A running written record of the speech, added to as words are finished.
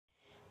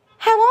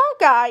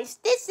guys,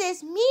 this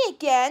is me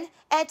again,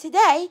 and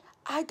today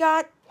I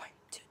got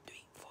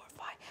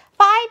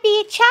 5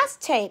 VHS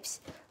tapes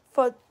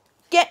for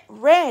get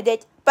rid of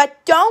it,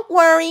 but don't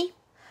worry,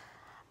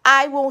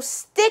 I will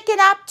stick it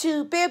up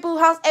to Bear Boo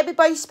House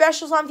Everybody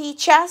Specials on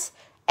VHS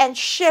and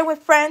share with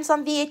friends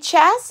on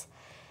VHS.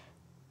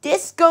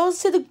 This goes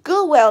to the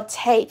Goodwill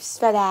tapes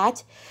for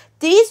that.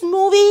 These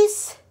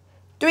movies,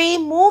 3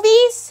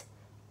 movies,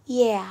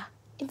 yeah.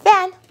 And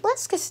then,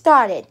 let's get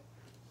started.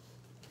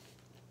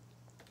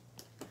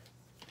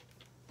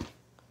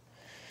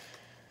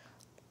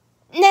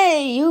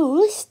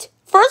 Used.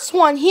 First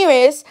one here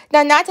is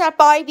the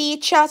 1905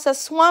 VHS of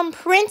Swan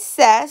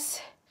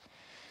Princess.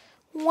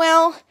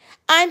 Well,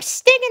 I'm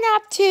sticking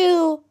up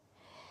to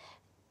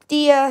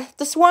the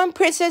Swan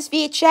Princess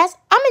VHS.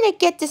 I'm gonna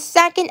get the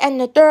second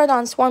and the third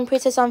on Swan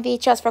Princess on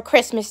VHS for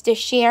Christmas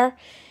this year.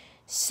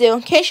 So,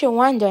 in case you're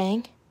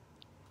wondering.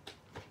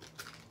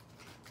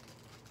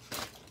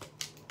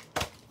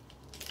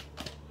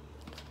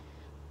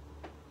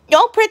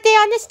 No birthday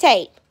on this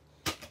tape.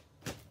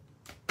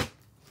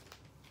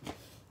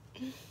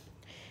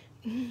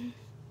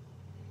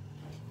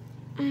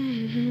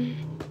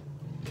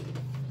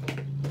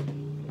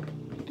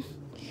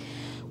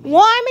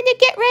 Want me to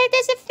get rid of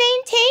this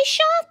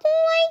Fantasia,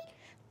 boy?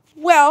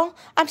 Well,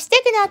 I'm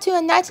sticking out to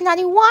a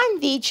 1991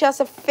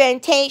 VHS of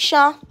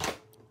Fantasia.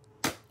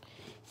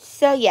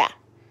 So, yeah.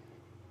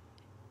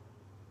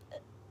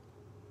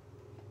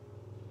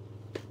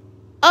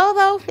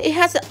 Although, it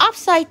has an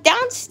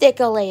upside-down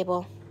sticker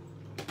label.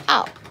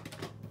 Oh.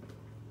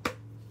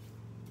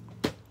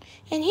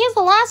 And here's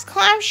the last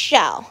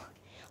clamshell.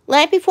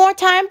 Land Before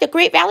Time, The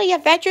Great Valley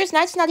Adventures,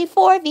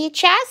 1994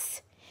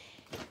 VHS.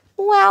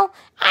 Well,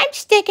 I'm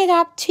sticking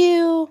up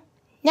to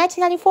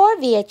 1994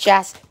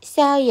 VHS,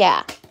 so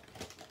yeah.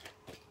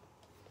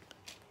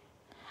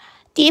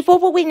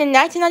 Default will win in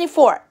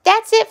 1994.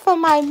 That's it for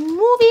my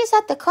movies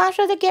at the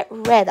clamshell to get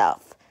rid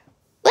of.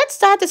 Let's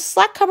start the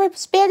select cover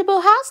Bear Boo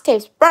House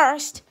tapes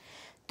first.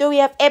 Do we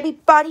have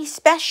Everybody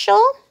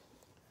Special?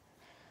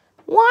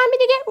 Want me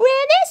to get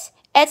rid of this?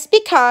 It's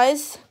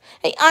because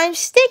I'm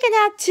sticking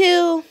out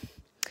to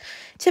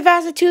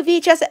 2002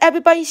 VHS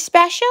Everybody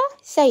Special,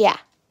 so yeah.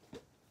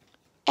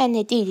 And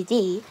the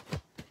DVD.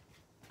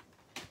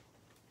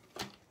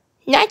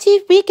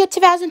 19th week of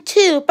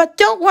 2002, but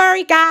don't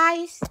worry,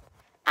 guys.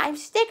 I'm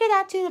sticking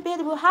out to the Bear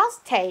Boo House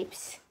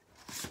tapes.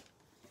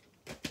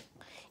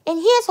 And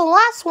here's the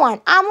last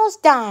one,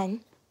 almost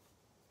done.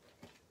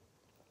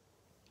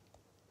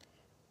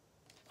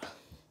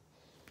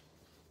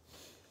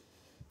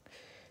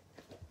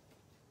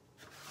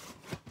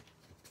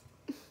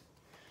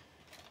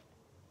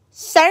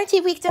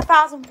 Week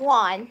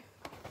 2001.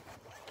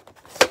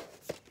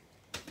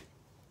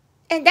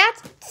 And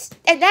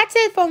that's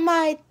it for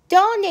my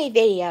donate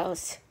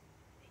videos.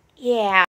 Yeah.